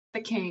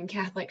the King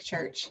Catholic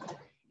Church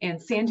in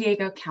San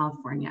Diego,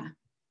 California,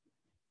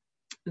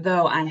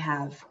 though I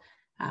have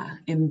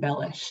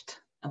embellished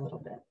a little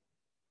bit.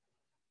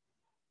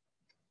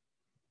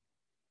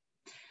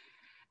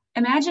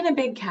 Imagine a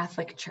big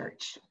Catholic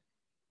church.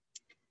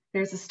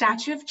 There's a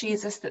statue of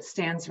Jesus that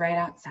stands right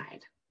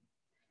outside,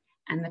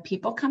 and the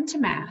people come to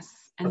Mass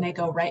and they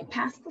go right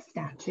past the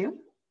statue.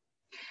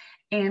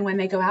 And when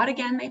they go out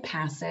again, they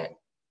pass it.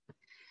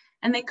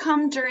 And they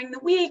come during the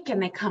week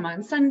and they come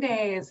on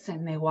Sundays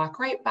and they walk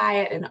right by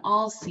it in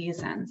all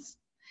seasons.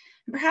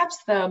 And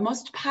perhaps the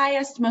most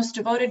pious, most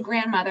devoted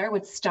grandmother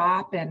would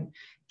stop and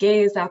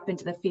gaze up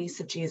into the face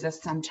of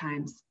Jesus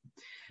sometimes.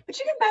 But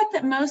you can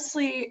bet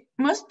that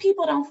most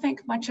people don't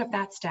think much of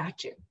that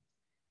statue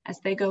as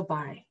they go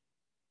by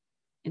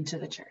into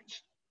the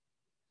church.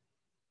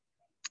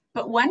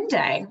 But one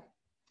day,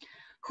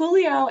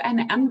 Julio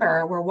and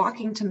Ember were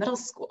walking to middle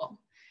school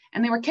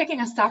and they were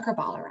kicking a soccer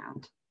ball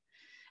around.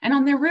 And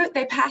on their route,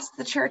 they passed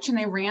the church and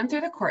they ran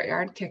through the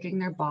courtyard, kicking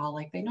their ball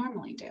like they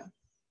normally do.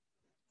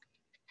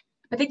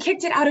 But they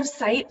kicked it out of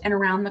sight and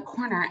around the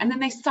corner, and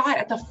then they saw it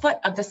at the foot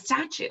of the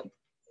statue.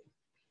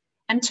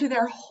 And to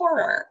their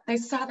horror, they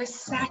saw this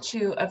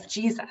statue of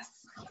Jesus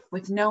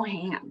with no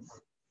hands.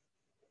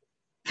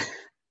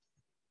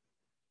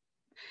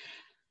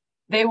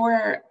 They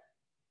were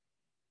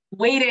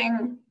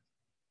waiting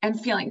and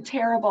feeling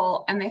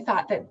terrible, and they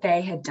thought that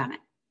they had done it.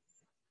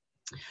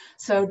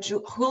 So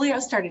Julio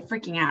started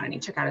freaking out and he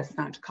took out his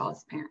phone to call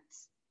his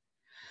parents.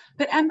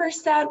 But Ember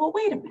said, well,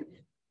 wait a minute.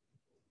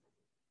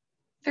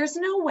 There's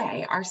no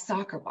way our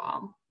soccer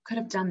ball could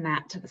have done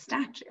that to the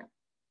statue.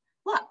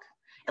 Look,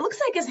 it looks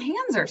like his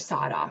hands are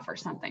sawed off or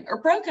something,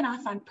 or broken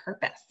off on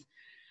purpose.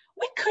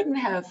 We couldn't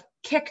have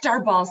kicked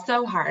our ball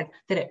so hard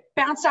that it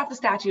bounced off the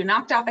statue,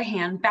 knocked off a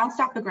hand, bounced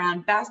off the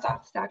ground, bounced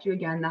off the statue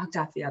again, knocked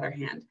off the other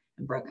hand,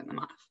 and broken them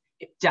off.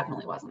 It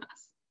definitely wasn't us.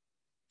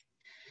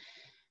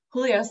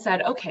 Julio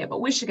said, okay,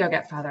 but we should go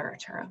get Father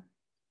Arturo.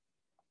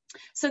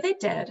 So they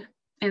did,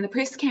 and the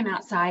priest came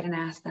outside and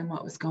asked them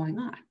what was going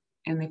on,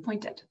 and they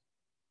pointed.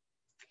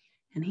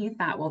 And he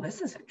thought, well, this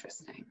is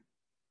interesting.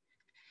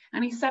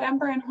 And he said,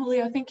 Ember and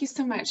Julio, thank you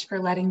so much for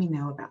letting me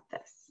know about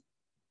this.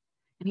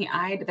 And he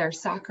eyed their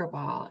soccer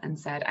ball and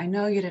said, I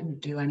know you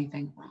didn't do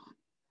anything wrong.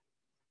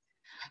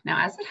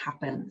 Now, as it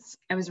happens,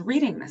 I was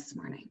reading this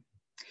morning.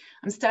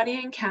 I'm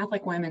studying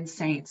Catholic women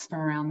saints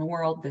from around the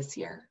world this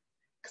year,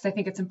 because I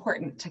think it's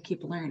important to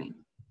keep learning.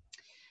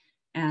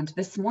 And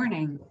this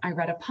morning, I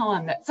read a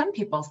poem that some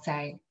people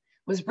say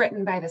was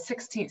written by the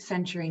 16th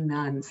century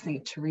nun,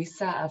 Saint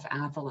Teresa of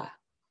Avila.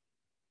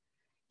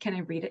 Can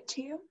I read it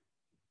to you?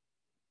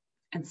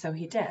 And so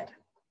he did.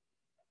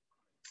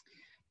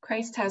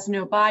 Christ has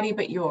no body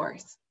but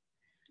yours,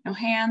 no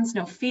hands,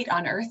 no feet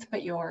on earth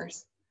but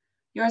yours.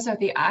 Yours are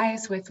the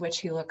eyes with which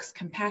he looks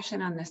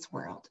compassion on this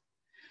world.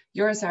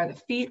 Yours are the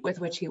feet with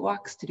which he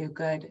walks to do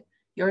good.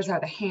 Yours are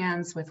the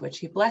hands with which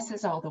he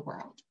blesses all the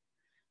world.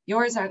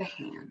 Yours are the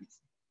hands.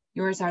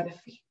 Yours are the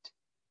feet.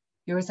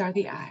 Yours are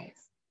the eyes.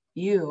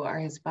 You are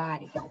his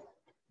body.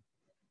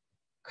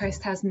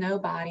 Christ has no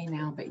body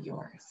now but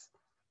yours.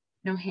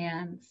 No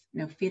hands,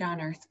 no feet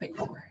on earth but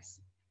yours.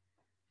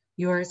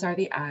 Yours are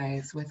the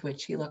eyes with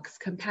which he looks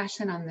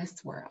compassion on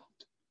this world.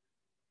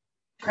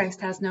 Christ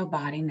has no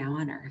body now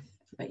on earth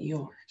but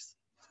yours.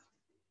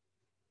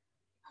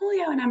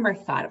 Julio and Ember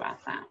thought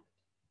about that.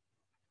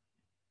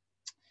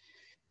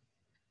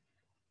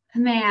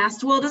 And they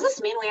asked, well, does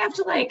this mean we have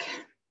to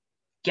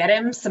get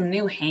him some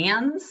new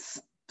hands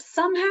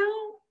somehow?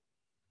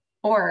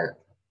 Or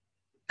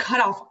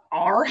cut off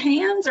our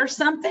hands or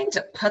something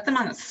to put them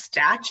on the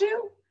statue?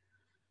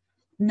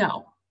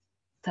 No,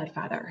 said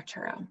Father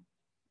Arturo.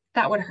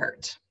 That would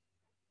hurt.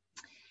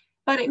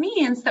 But it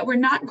means that we're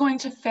not going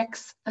to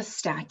fix the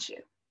statue.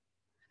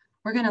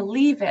 We're going to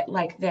leave it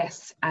like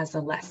this as a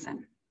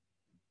lesson.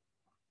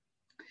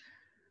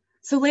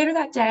 So later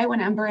that day,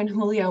 when Ember and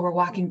Julio were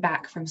walking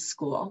back from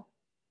school,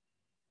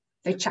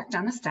 they checked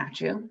on the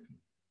statue.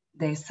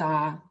 They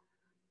saw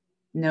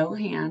no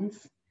hands,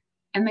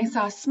 and they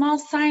saw a small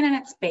sign on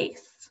its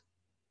base.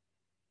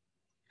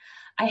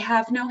 I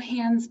have no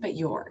hands but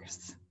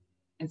yours.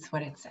 It's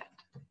what it said.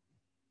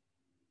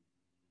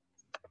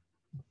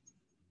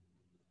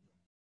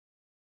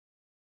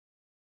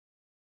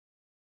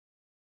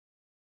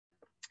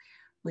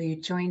 Will you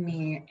join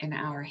me in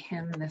our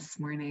hymn this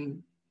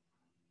morning?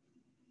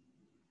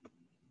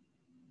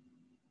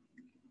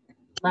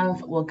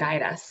 Love will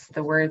guide us.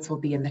 The words will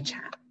be in the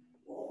chat.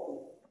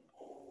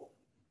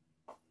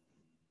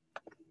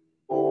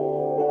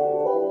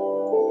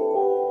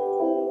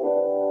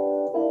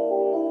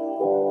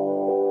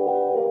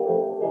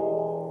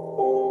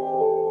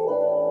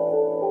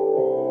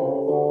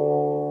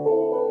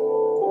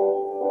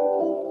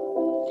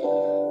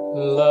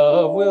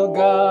 Love will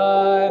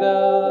guide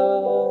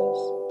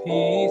us,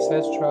 peace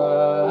has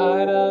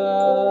tried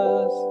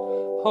us,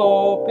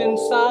 hope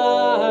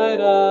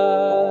inside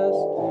us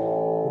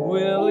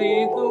will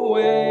lead the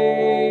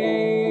way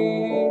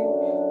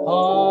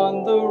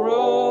on the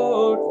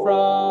road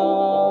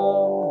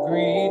from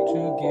greed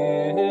to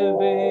give.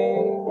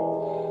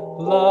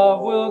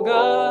 Love will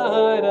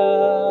guide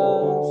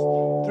us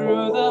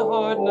through the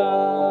hard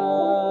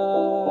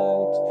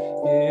night.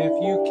 If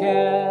you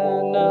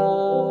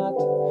cannot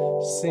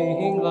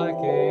sing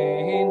like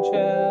angels,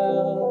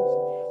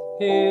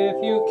 if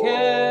you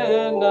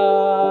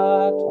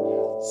cannot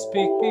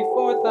speak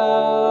before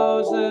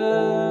thousands,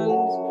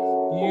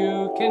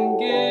 you can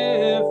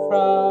give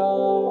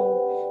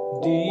from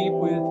deep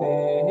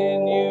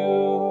within you.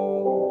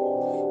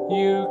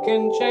 You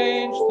can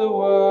change the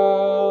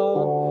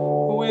world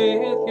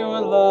with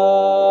your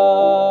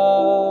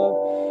love.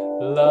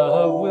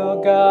 Love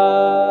will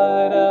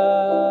guide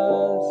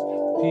us.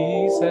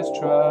 Peace has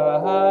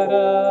tried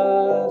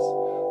us.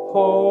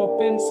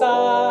 Hope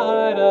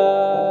inside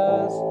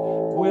us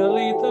will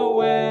lead the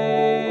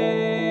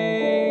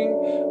way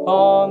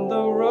on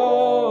the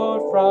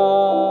road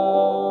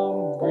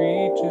from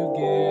greed to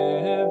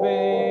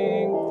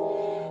giving.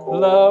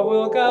 Love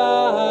will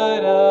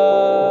guide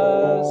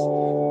us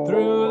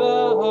through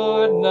the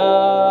hard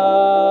night.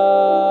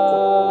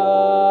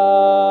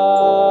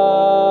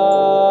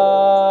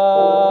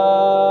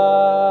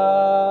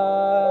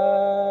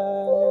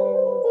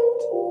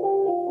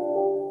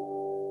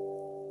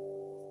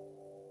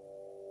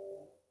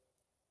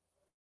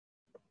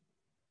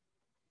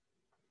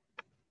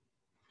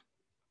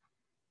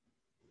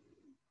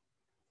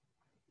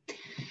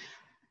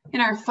 In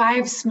our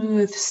 5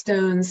 Smooth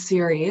Stones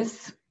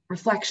series,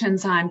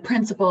 Reflections on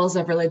Principles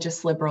of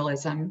Religious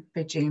Liberalism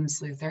by James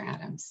Luther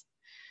Adams,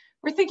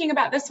 we're thinking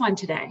about this one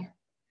today.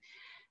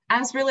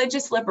 As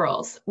religious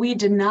liberals, we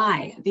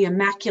deny the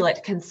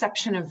immaculate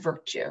conception of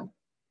virtue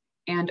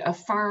and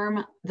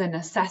affirm the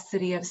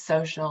necessity of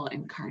social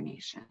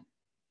incarnation.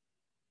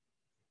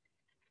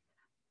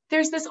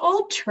 There's this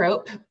old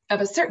trope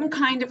of a certain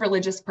kind of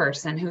religious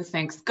person who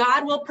thinks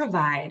God will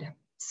provide,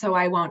 so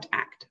I won't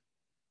act.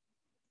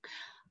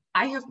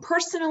 I have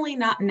personally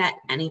not met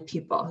any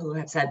people who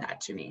have said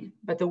that to me,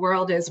 but the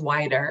world is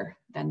wider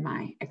than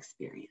my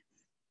experience.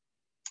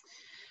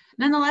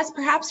 Nonetheless,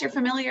 perhaps you're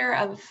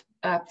familiar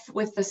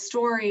with the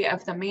story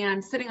of the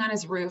man sitting on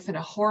his roof in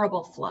a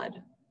horrible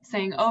flood,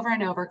 saying over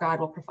and over, God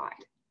will provide.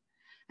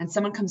 And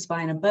someone comes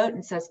by in a boat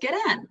and says, get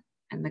in.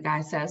 And the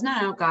guy says,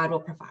 no, God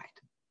will provide.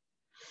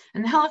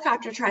 And the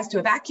helicopter tries to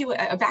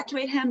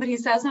evacuate him, but he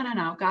says,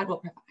 no, God will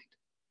provide.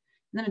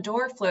 And then a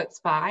door floats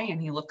by and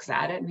he looks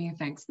at it and he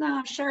thinks,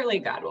 no, surely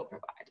God will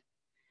provide.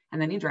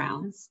 And then he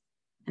drowns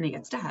and he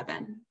gets to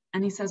heaven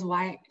and he says,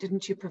 why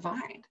didn't you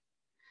provide?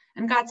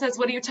 And God says,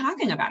 what are you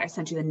talking about? I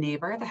sent you the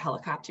neighbor, the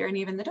helicopter, and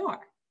even the door.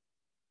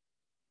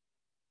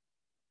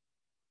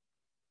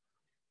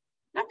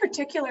 Not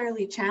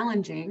particularly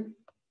challenging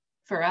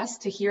for us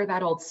to hear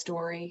that old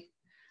story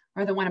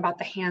or the one about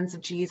the hands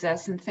of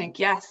Jesus and think,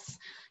 yes,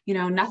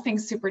 nothing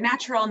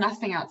supernatural,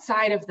 nothing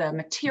outside of the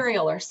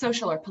material or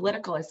social or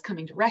political is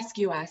coming to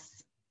rescue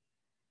us.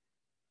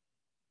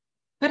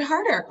 But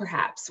harder,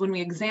 perhaps, when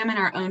we examine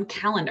our own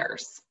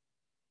calendars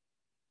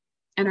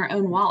and our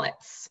own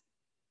wallets,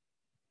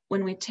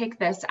 when we take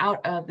this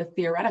out of the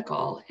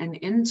theoretical and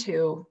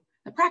into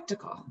the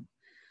practical,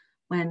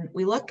 when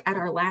we look at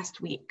our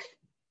last week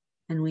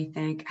and we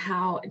think,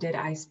 how did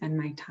I spend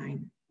my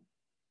time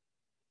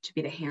to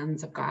be the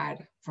hands of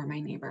God for my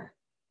neighbor?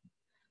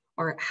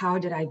 Or how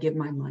did I give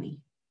my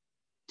money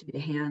to be the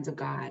hands of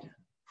God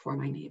for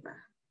my neighbor?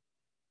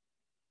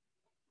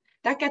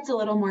 That gets a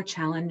little more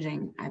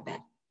challenging, I bet.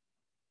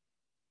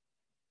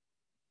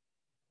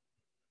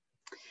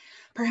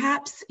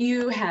 Perhaps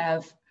you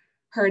have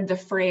heard the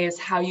phrase,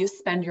 how you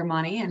spend your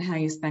money and how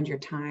you spend your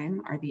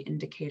time are the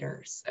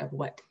indicators of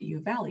what you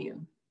value.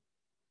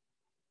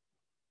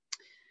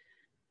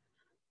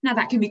 Now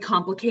that can be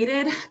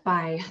complicated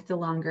by the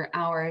longer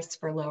hours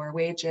for lower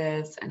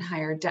wages and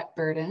higher debt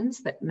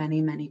burdens that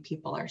many, many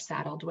people are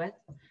saddled with.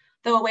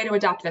 Though a way to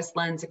adopt this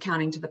lens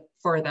accounting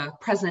for the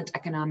present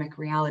economic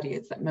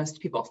realities that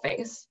most people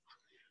face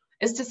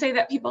is to say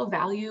that people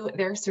value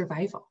their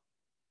survival.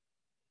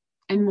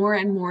 And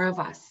more of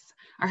us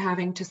are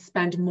having to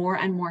spend more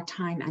and more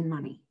time and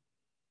money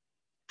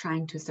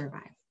trying to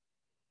survive.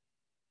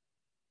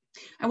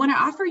 I want to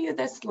offer you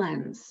this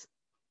lens.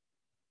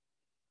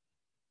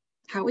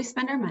 How we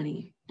spend our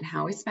money and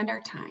how we spend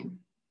our time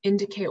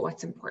indicate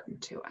what's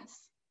important to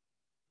us.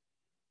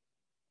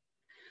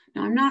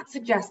 Now, I'm not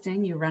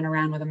suggesting you run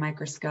around with a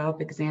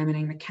microscope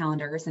examining the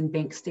calendars and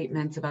bank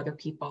statements of other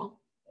people,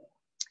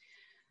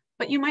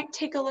 but you might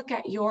take a look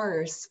at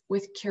yours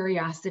with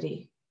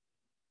curiosity,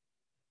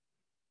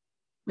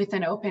 with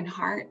an open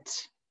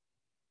heart,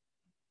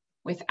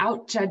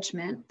 without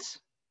judgment,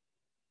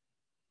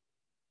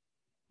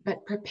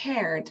 but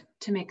prepared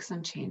to make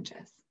some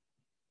changes.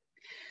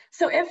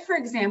 So if, for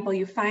example,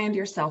 you find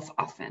yourself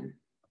often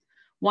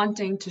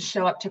wanting to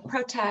show up to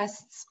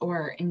protests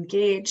or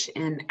engage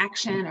in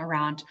action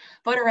around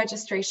voter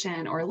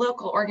registration or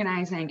local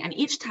organizing, and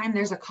each time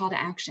there's a call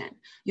to action,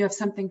 you have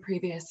something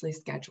previously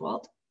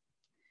scheduled,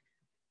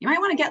 you might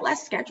want to get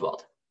less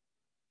scheduled.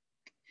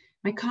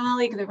 My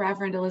colleague, the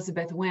Reverend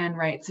Elizabeth Wynn,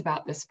 writes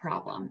about this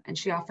problem, and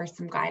she offers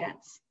some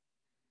guidance.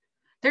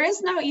 There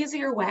is no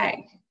easier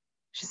way,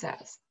 she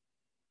says.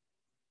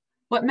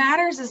 What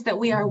matters is that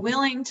we are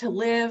willing to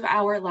live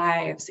our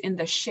lives in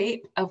the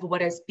shape of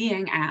what is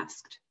being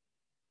asked,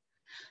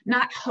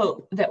 not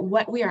hope that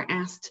what we are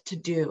asked to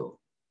do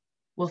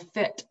will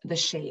fit the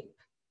shape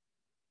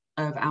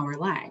of our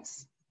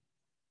lives.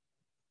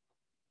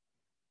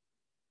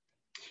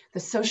 The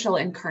social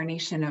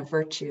incarnation of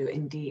virtue,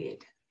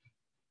 indeed.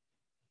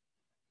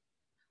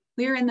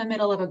 We are in the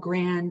middle of a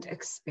grand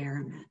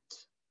experiment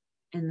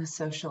in the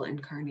social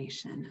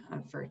incarnation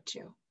of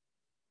virtue.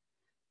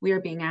 We are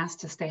being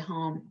asked to stay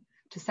home,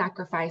 to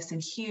sacrifice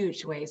in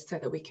huge ways so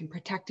that we can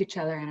protect each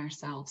other and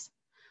ourselves,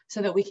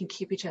 so that we can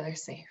keep each other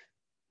safe.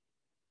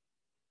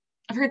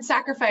 I've heard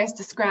sacrifice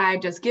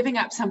described as giving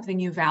up something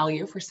you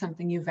value for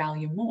something you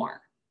value more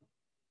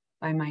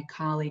by my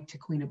colleague to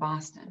Queen of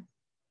Boston.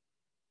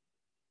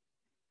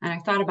 And I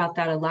thought about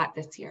that a lot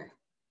this year.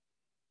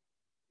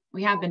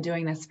 We have been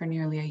doing this for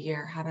nearly a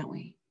year, haven't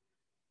we?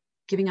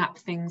 Giving up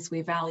things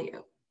we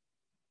value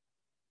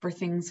for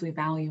things we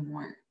value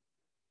more.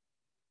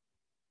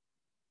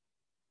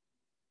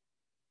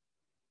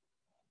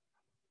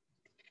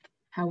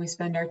 How we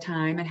spend our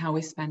time and how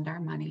we spend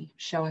our money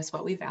show us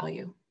what we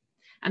value.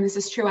 And this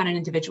is true on an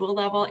individual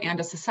level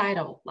and a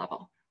societal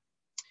level.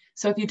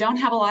 So if you don't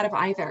have a lot of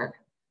either,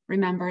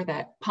 remember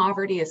that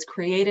poverty is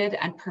created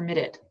and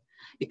permitted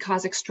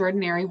because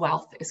extraordinary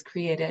wealth is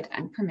created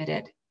and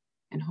permitted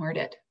and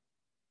hoarded.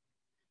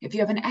 If you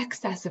have an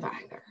excess of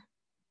either,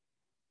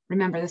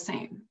 remember the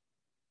same.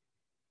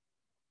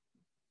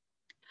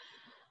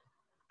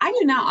 I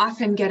do not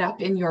often get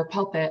up in your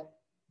pulpit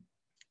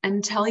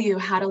and tell you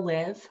how to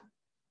live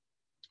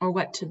or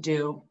what to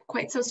do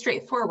quite so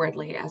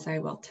straightforwardly as I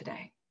will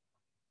today.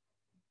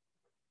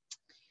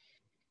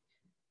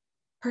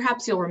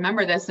 Perhaps you'll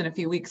remember this in a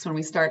few weeks when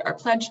we start our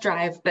pledge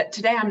drive, but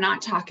today I'm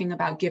not talking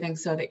about giving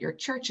so that your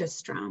church is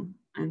strong.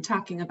 I'm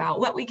talking about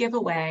what we give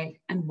away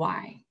and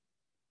why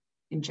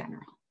in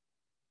general.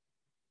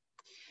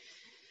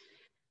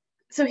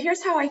 So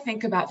here's how I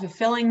think about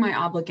fulfilling my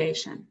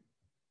obligation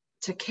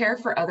to care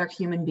for other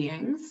human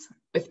beings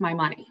with my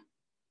money.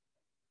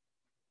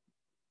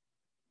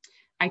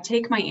 I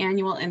take my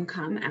annual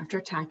income after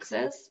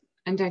taxes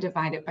and I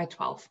divide it by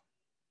 12.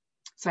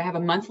 So I have a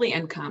monthly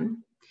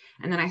income,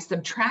 and then I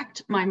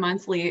subtract my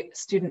monthly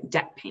student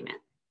debt payment.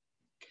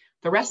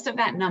 The rest of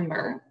that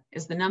number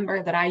is the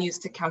number that I use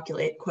to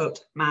calculate,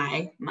 quote,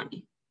 my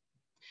money.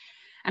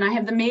 And I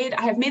have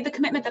made the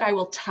commitment that I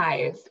will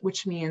tithe,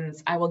 which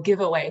means I will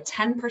give away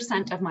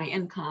 10% of my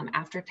income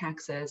after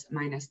taxes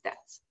minus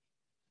debts.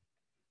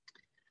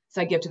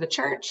 So I give to the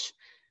church,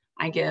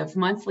 I give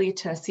monthly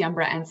to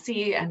Siembra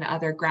NC and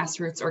other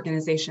grassroots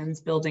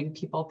organizations building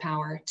people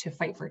power to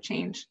fight for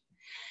change.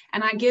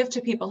 And I give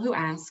to people who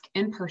ask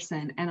in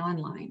person and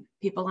online,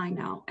 people I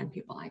know and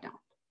people I don't.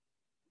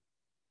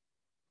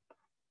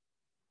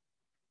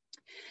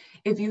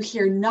 If you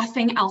hear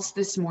nothing else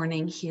this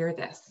morning, hear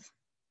this.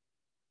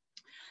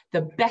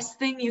 The best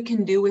thing you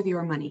can do with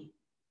your money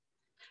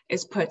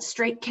is put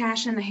straight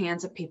cash in the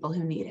hands of people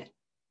who need it.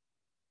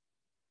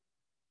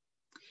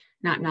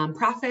 Not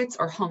nonprofits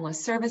or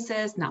homeless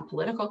services, not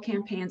political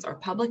campaigns or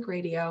public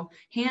radio.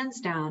 Hands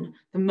down,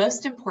 the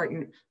most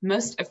important,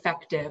 most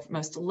effective,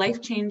 most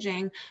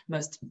life-changing,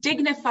 most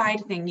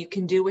dignified thing you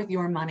can do with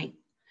your money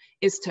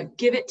is to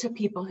give it to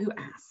people who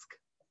ask,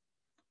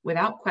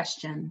 without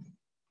question,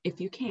 if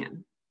you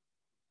can.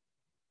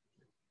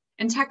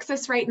 In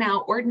Texas right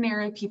now,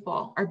 ordinary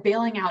people are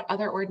bailing out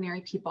other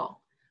ordinary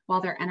people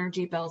while their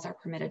energy bills are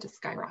permitted to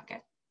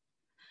skyrocket.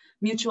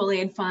 Mutual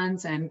aid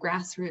funds and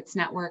grassroots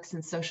networks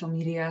and social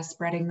media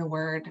spreading the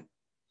word.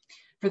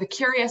 For the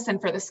curious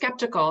and for the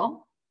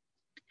skeptical,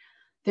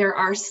 there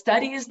are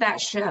studies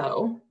that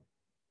show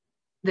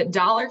that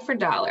dollar for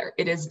dollar,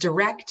 it is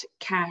direct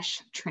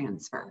cash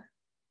transfer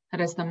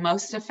that is the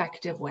most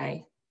effective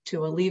way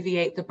to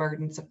alleviate the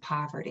burdens of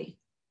poverty.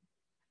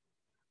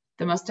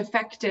 The most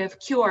effective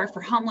cure for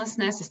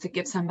homelessness is to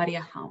give somebody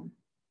a home.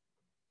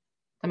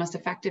 The most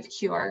effective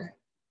cure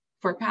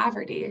for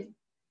poverty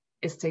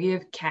is to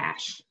give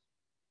cash.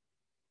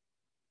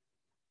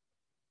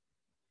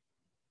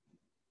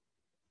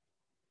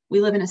 We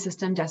live in a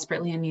system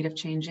desperately in need of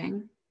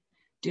changing.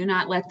 Do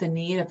not let the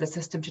need of the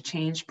system to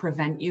change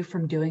prevent you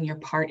from doing your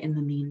part in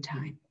the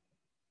meantime.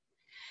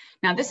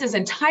 Now, this is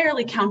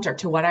entirely counter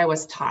to what I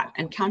was taught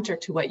and counter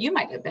to what you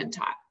might have been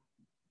taught.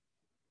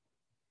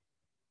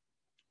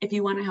 If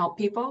you want to help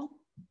people,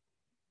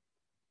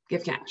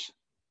 give cash.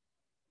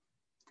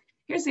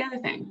 Here's the other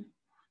thing.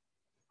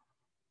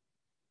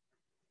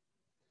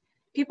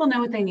 People know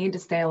what they need to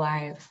stay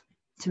alive,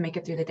 to make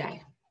it through the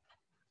day.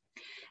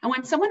 And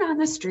when someone on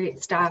the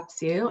street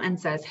stops you and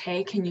says,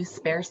 hey, can you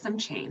spare some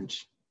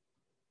change?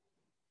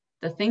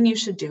 The thing you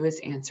should do is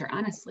answer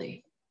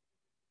honestly.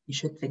 You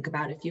should think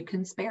about if you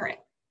can spare it.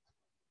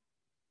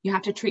 You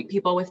have to treat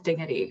people with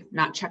dignity,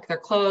 not check their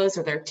clothes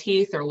or their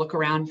teeth or look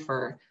around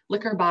for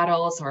liquor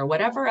bottles or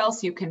whatever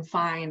else you can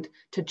find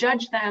to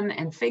judge them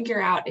and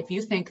figure out if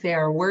you think they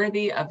are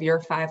worthy of your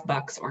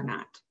 $5 or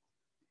not.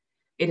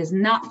 It is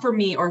not for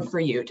me or for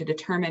you to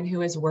determine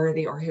who is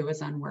worthy or who is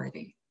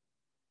unworthy.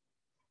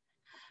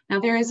 Now,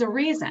 there is a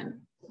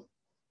reason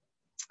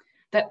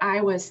that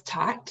I was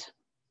taught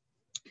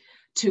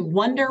to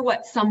wonder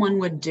what someone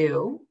would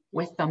do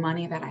with the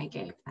money that I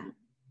gave them.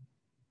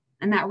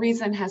 And that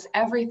reason has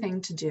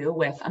everything to do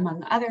with,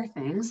 among other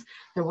things,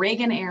 the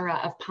Reagan era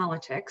of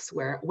politics,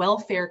 where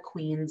welfare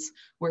queens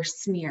were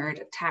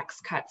smeared, tax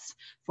cuts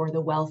for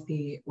the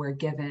wealthy were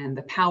given,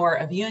 the power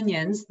of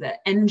unions, the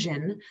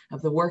engine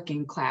of the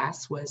working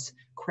class, was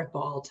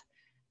crippled,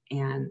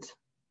 and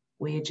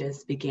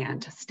wages began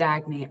to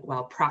stagnate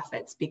while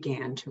profits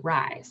began to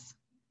rise.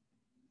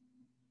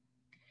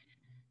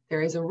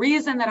 There is a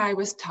reason that I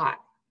was taught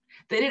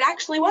that it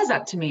actually was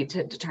up to me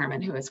to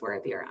determine who is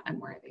worthy or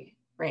unworthy.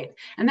 Right.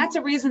 And that's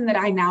a reason that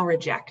I now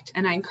reject,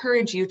 and I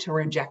encourage you to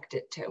reject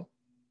it too.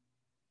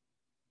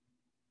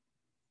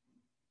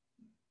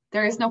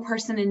 There is no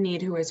person in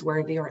need who is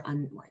worthy or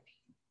unworthy.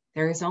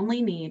 There is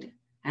only need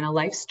and a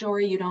life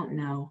story you don't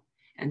know,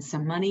 and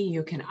some money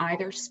you can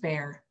either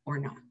spare or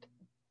not.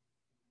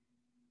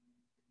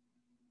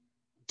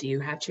 Do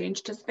you have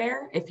change to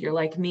spare? If you're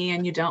like me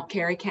and you don't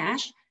carry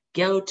cash,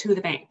 go to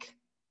the bank,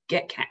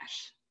 get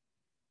cash.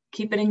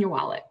 Keep it in your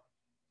wallet.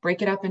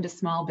 Break it up into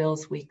small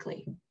bills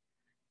weekly.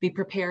 Be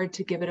prepared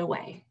to give it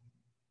away.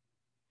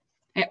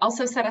 I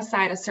also set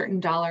aside a certain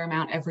dollar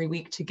amount every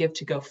week to give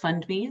to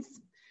GoFundMes,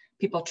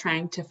 people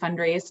trying to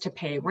fundraise to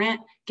pay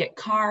rent, get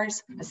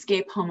cars,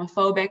 escape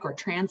homophobic or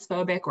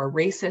transphobic or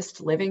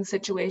racist living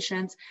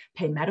situations,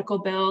 pay medical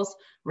bills,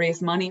 raise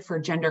money for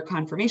gender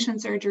confirmation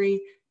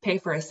surgery, pay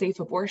for a safe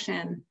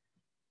abortion.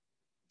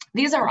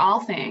 These are all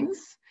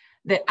things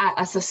that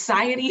a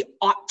society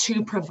ought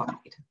to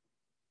provide.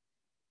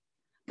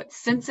 But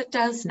since it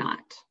does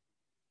not,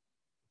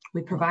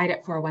 we provide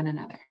it for one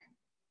another.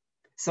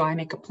 So I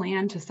make a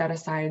plan to set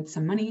aside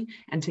some money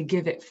and to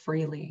give it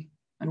freely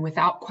and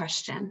without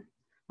question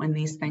when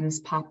these things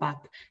pop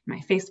up in my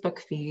Facebook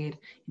feed,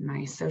 in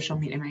my social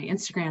media, in my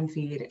Instagram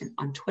feed, and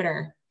on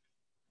Twitter.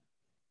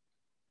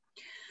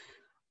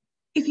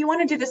 If you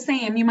want to do the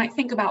same, you might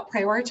think about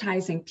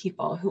prioritizing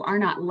people who are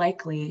not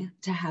likely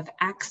to have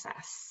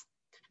access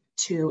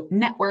to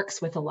networks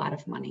with a lot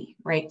of money,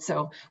 right?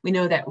 So we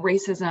know that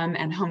racism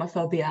and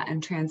homophobia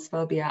and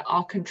transphobia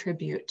all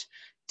contribute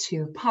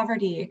to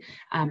poverty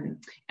and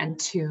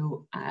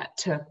to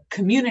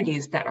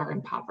communities that are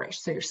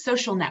impoverished. So your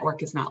social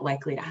network is not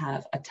likely to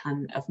have a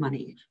ton of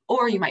money,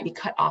 or you might be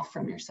cut off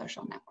from your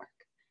social network.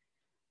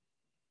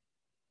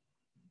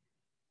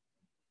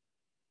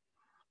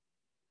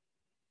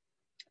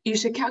 You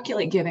should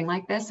calculate giving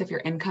like this if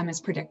your income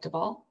is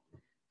predictable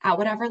at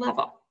whatever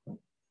level.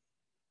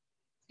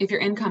 If your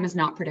income is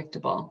not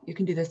predictable, you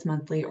can do this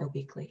monthly or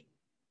weekly.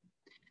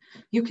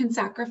 You can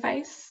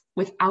sacrifice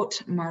without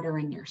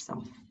martyring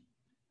yourself.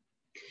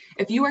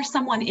 If you are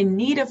someone in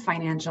need of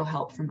financial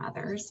help from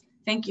others,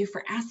 thank you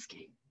for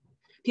asking.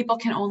 People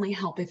can only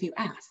help if you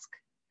ask.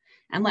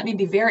 And let me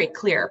be very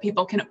clear,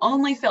 people can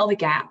only fill the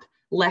gap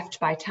left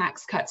by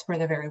tax cuts for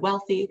the very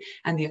wealthy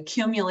and the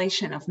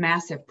accumulation of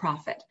massive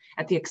profit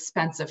at the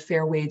expense of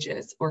fair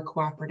wages or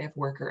cooperative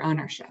worker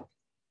ownership,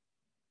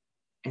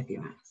 if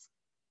you ask.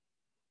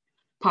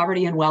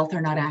 Poverty and wealth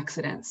are not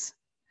accidents.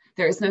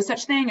 There is no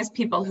such thing as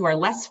people who are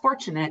less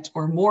fortunate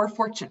or more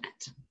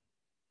fortunate.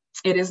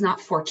 It is not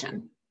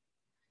fortune.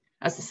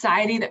 A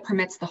society that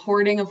permits the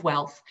hoarding of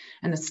wealth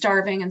and the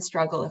starving and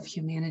struggle of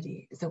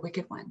humanity is a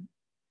wicked one.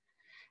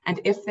 And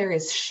if there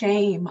is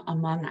shame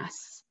among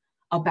us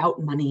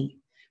about money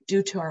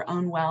due to our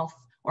own wealth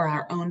or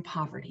our own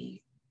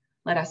poverty,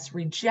 let us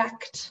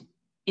reject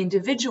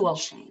individual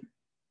shame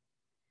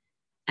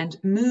and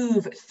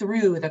move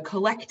through the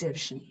collective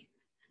shame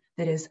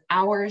that is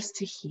ours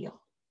to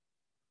heal,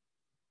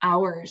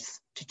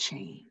 ours to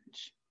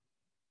change.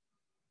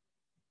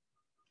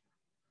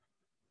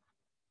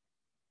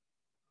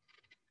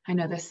 I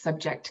know this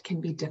subject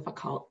can be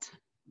difficult.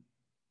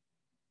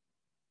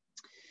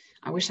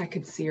 I wish I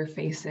could see your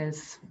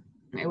faces.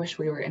 I wish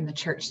we were in the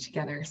church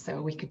together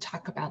so we could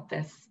talk about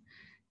this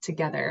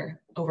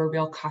together over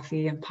real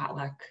coffee and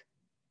potluck.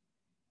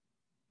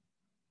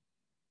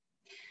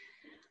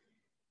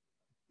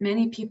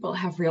 Many people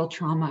have real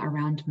trauma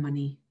around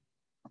money.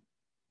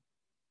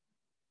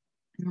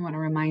 I want to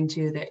remind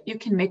you that you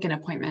can make an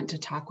appointment to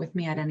talk with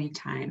me at any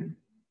time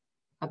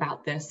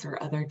about this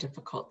or other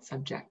difficult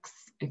subjects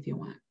if you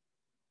want.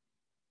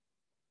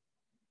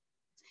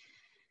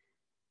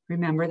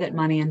 Remember that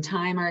money and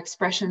time are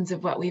expressions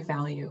of what we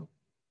value.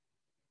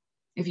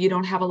 If you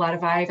don't have a lot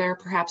of either,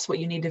 perhaps what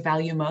you need to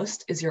value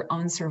most is your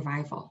own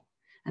survival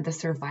and the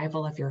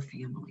survival of your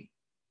family.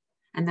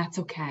 And that's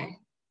okay.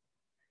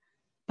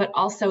 But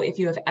also, if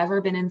you have ever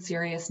been in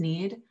serious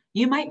need,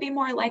 you might be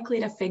more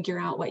likely to figure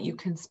out what you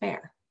can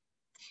spare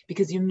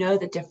because you know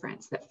the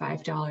difference that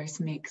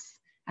 $5 makes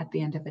at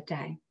the end of the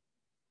day.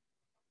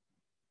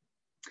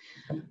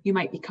 You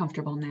might be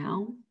comfortable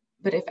now,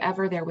 but if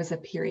ever there was a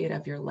period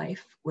of your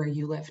life where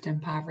you lived in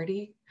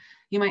poverty,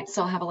 you might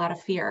still have a lot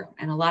of fear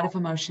and a lot of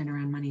emotion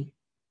around money.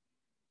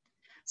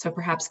 So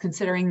perhaps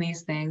considering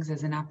these things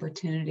is an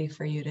opportunity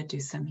for you to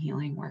do some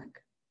healing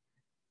work.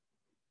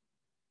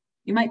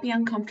 You might be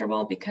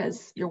uncomfortable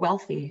because you're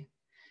wealthy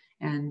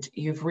and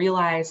you've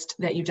realized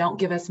that you don't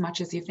give as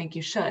much as you think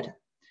you should.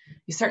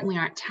 You certainly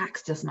aren't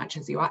taxed as much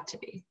as you ought to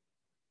be.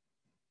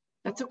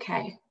 That's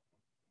okay.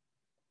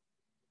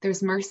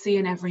 There's mercy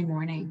in every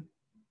morning.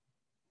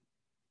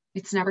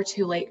 It's never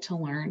too late to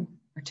learn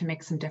or to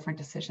make some different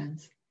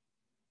decisions.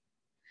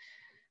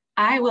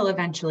 I will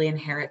eventually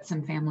inherit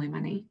some family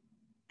money,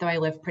 though I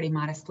live pretty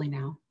modestly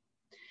now.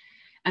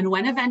 And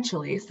when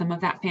eventually some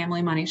of that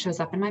family money shows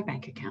up in my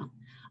bank account,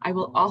 I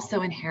will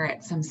also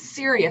inherit some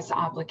serious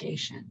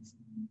obligations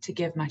to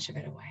give much of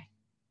it away.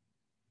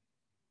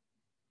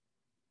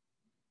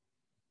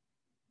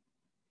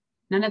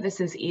 None of this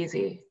is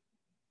easy.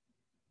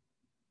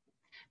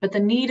 But the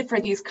need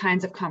for these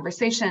kinds of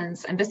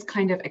conversations and this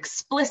kind of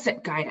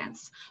explicit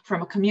guidance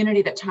from a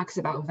community that talks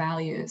about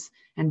values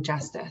and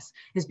justice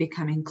is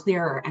becoming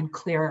clearer and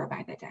clearer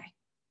by the day.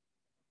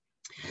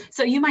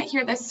 So you might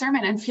hear this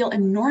sermon and feel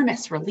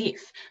enormous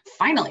relief.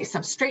 Finally,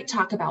 some straight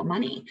talk about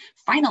money.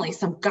 Finally,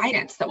 some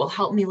guidance that will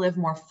help me live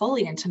more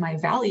fully into my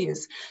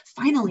values.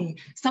 Finally,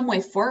 some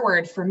way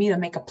forward for me to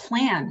make a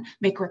plan,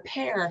 make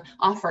repair,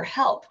 offer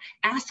help,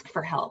 ask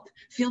for help,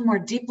 feel more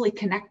deeply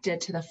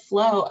connected to the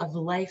flow of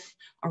life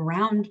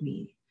around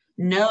me.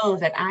 Know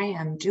that I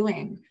am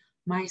doing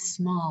my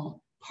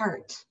small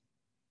part.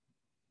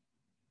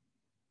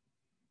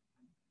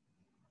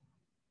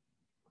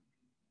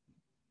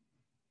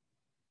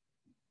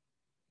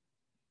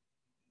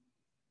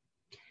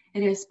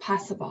 It is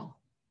possible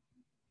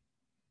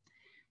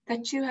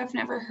that you have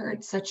never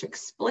heard such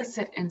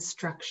explicit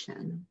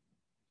instruction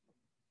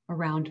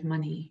around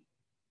money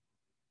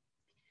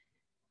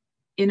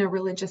in a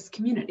religious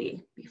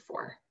community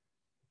before.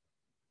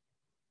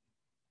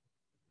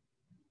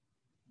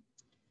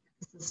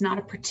 This is not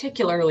a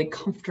particularly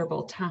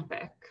comfortable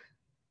topic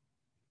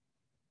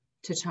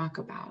to talk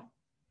about,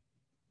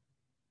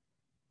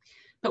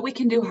 but we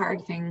can do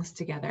hard things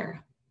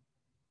together.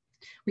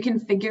 We can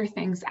figure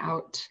things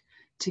out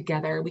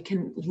together. We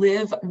can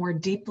live more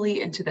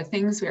deeply into the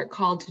things we are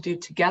called to do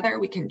together.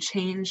 We can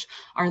change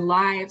our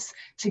lives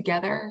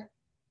together.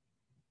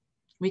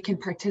 We can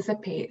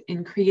participate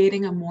in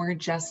creating a more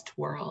just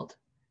world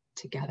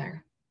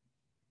together.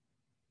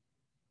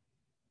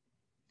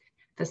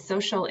 The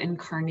social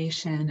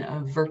incarnation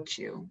of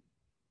virtue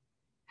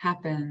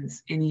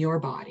happens in your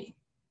body,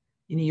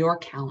 in your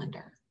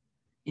calendar,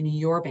 in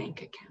your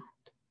bank account.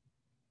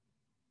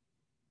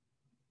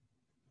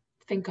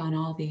 Think on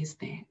all these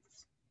things.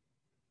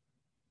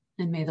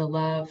 And may the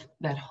love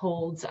that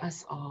holds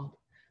us all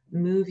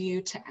move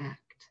you to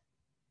act.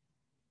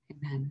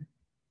 Amen.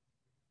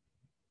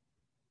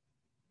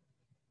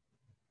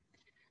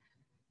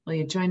 Will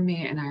you join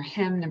me in our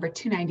hymn number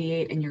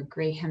 298 in your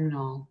gray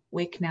hymnal,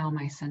 Wake Now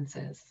My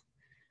Senses?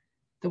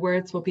 The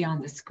words will be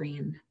on the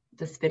screen.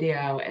 This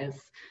video is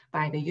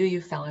by the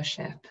UU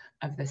Fellowship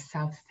of the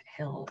South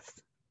Hills.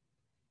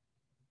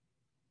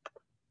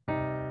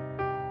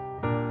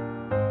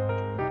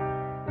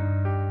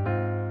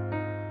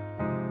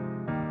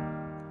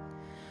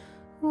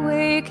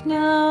 Wake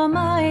now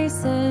my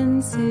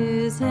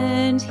senses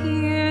and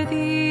hear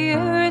the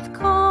earth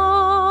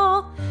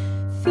call.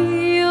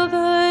 Feel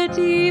the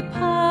deep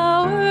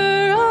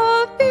power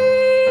of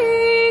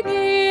being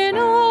in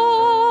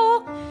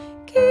all.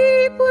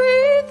 Keep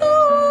with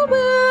the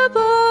web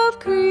of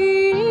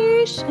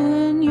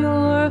creation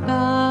your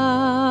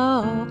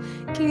vow,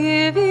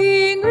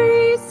 giving,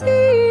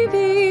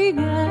 receiving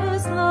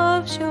as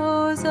love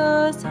shows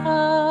us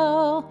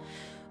how.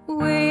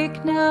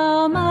 Wake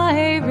now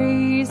my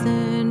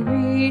reason,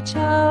 reach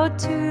out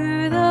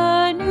to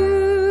the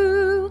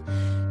new.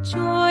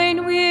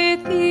 Join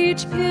with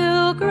each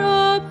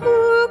pilgrim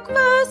who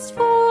quests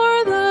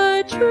for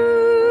the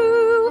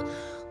true.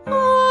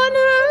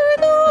 Honor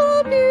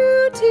the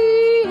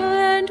beauty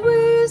and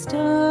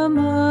wisdom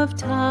of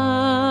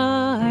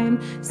time.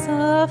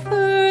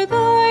 Suffer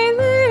thy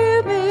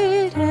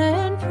limit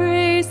and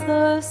praise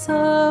the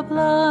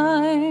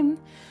sublime.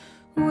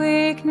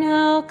 Wake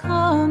now,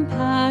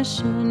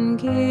 compassion,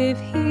 give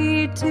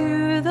heed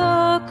to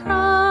the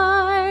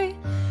cry.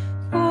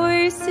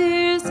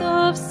 Voices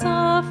of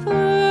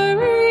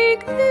suffering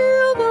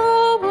fill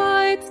the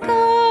wide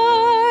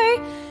sky.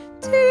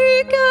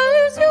 Take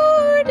as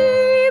your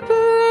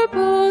neighbor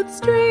both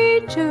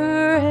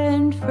stranger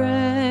and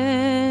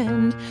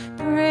friend,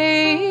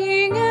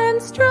 praying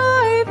and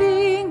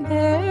striving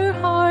their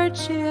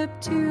hardship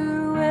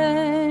to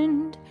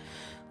end.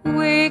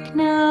 Wake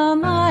now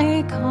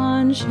my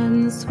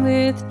conscience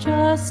with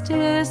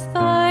justice